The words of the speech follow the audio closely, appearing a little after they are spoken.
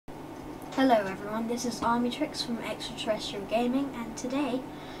Hello everyone, this is Armytrix from Extraterrestrial Gaming, and today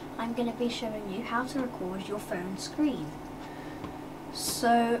I'm going to be showing you how to record your phone screen.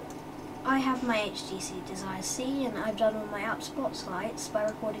 So I have my HTC Desire C and I've done all my app spotlights by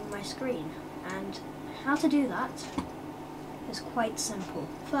recording my screen, and how to do that is quite simple.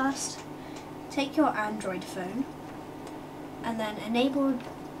 First, take your Android phone and then enable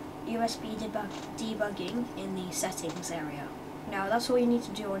USB debugging in the settings area. Now that's all you need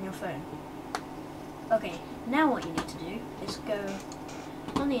to do on your phone. Okay, now what you need to do is go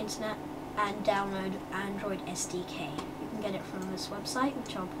on the internet and download Android SDK. You can get it from this website,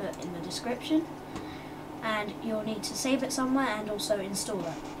 which I'll put in the description, and you'll need to save it somewhere and also install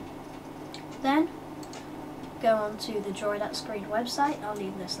it. Then go on to the Droid at Screen website, I'll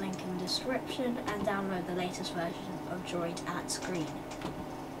leave this link in the description, and download the latest version of Droid at Screen.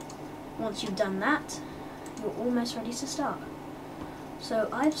 Once you've done that, you're almost ready to start. So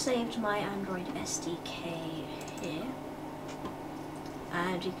I've saved my Android SDK here,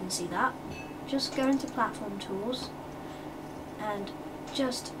 and you can see that. Just go into Platform Tools and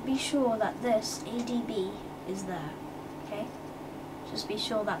just be sure that this ADB is there, okay? Just be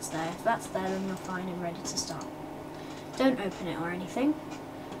sure that's there. If that's there, then you're fine and ready to start. Don't open it or anything.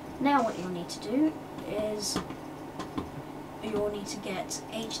 Now what you'll need to do is you'll need to get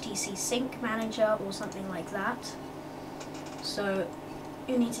HTC Sync Manager or something like that. So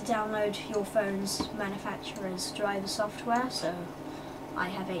you need to download your phone's manufacturer's driver software. So I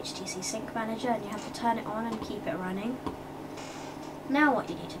have HTC Sync Manager, and you have to turn it on and keep it running. Now what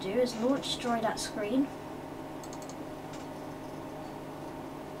you need to do is launch Droid at Screen,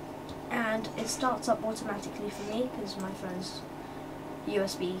 and it starts up automatically for me because my phone's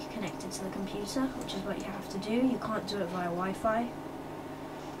USB connected to the computer, which is what you have to do. You can't do it via Wi-Fi.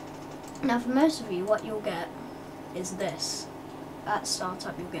 Now for most of you, what you'll get is this. At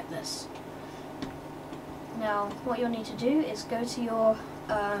startup you'll get this. Now what you'll need to do is go to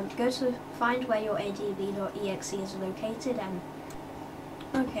find where your adb.exe is located, and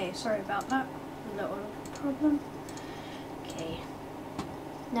okay, sorry about that, a little problem. Okay,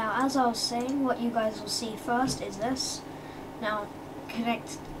 now as I was saying, what you guys will see first is this. Now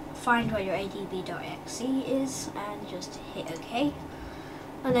find where your adb.exe is and just hit OK,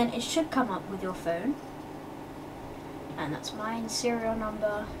 and then it should come up with your phone. And that's mine, serial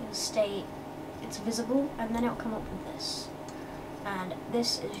number, state, it's visible, and then it'll come up with this. And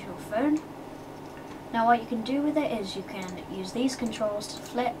this is your phone. Now what you can do with it is you can use these controls to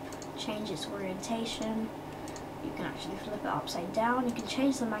flip, change its orientation. You can actually flip it upside down. You can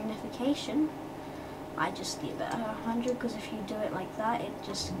change the magnification. I just leave it at 100 because if you do it like that, it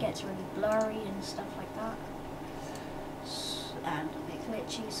just gets really blurry and stuff like that. And a bit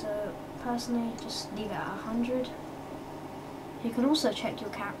glitchy, so personally just leave it at 100. You can also check your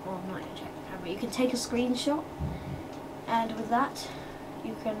camera, well, not check the camera, you can take a screenshot, and with that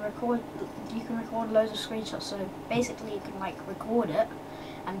you can record loads of screenshots. So basically you can like record it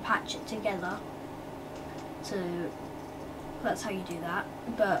and patch it together. So that's how you do that,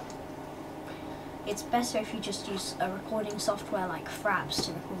 but it's better if you just use a recording software like Fraps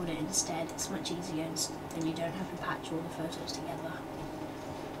to record it instead. It's much easier and you don't have to patch all the photos together.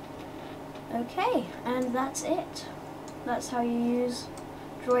 Okay, and that's it. That's how you use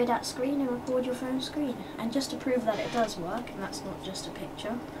Droid at Screen and record your phone screen. And just to prove that it does work, and that's not just a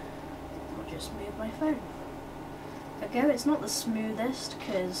picture, I'll just move my phone. There we go, it's not the smoothest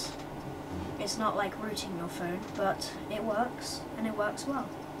because it's not like rooting your phone, but it works, and it works well.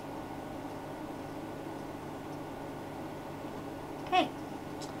 Okay,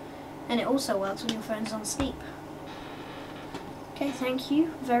 and it also works when your phone's on sleep. Okay, thank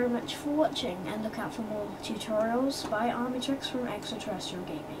you very much for watching, and look out for more tutorials by Armytrix from Extraterrestrial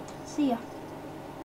Gaming. See ya!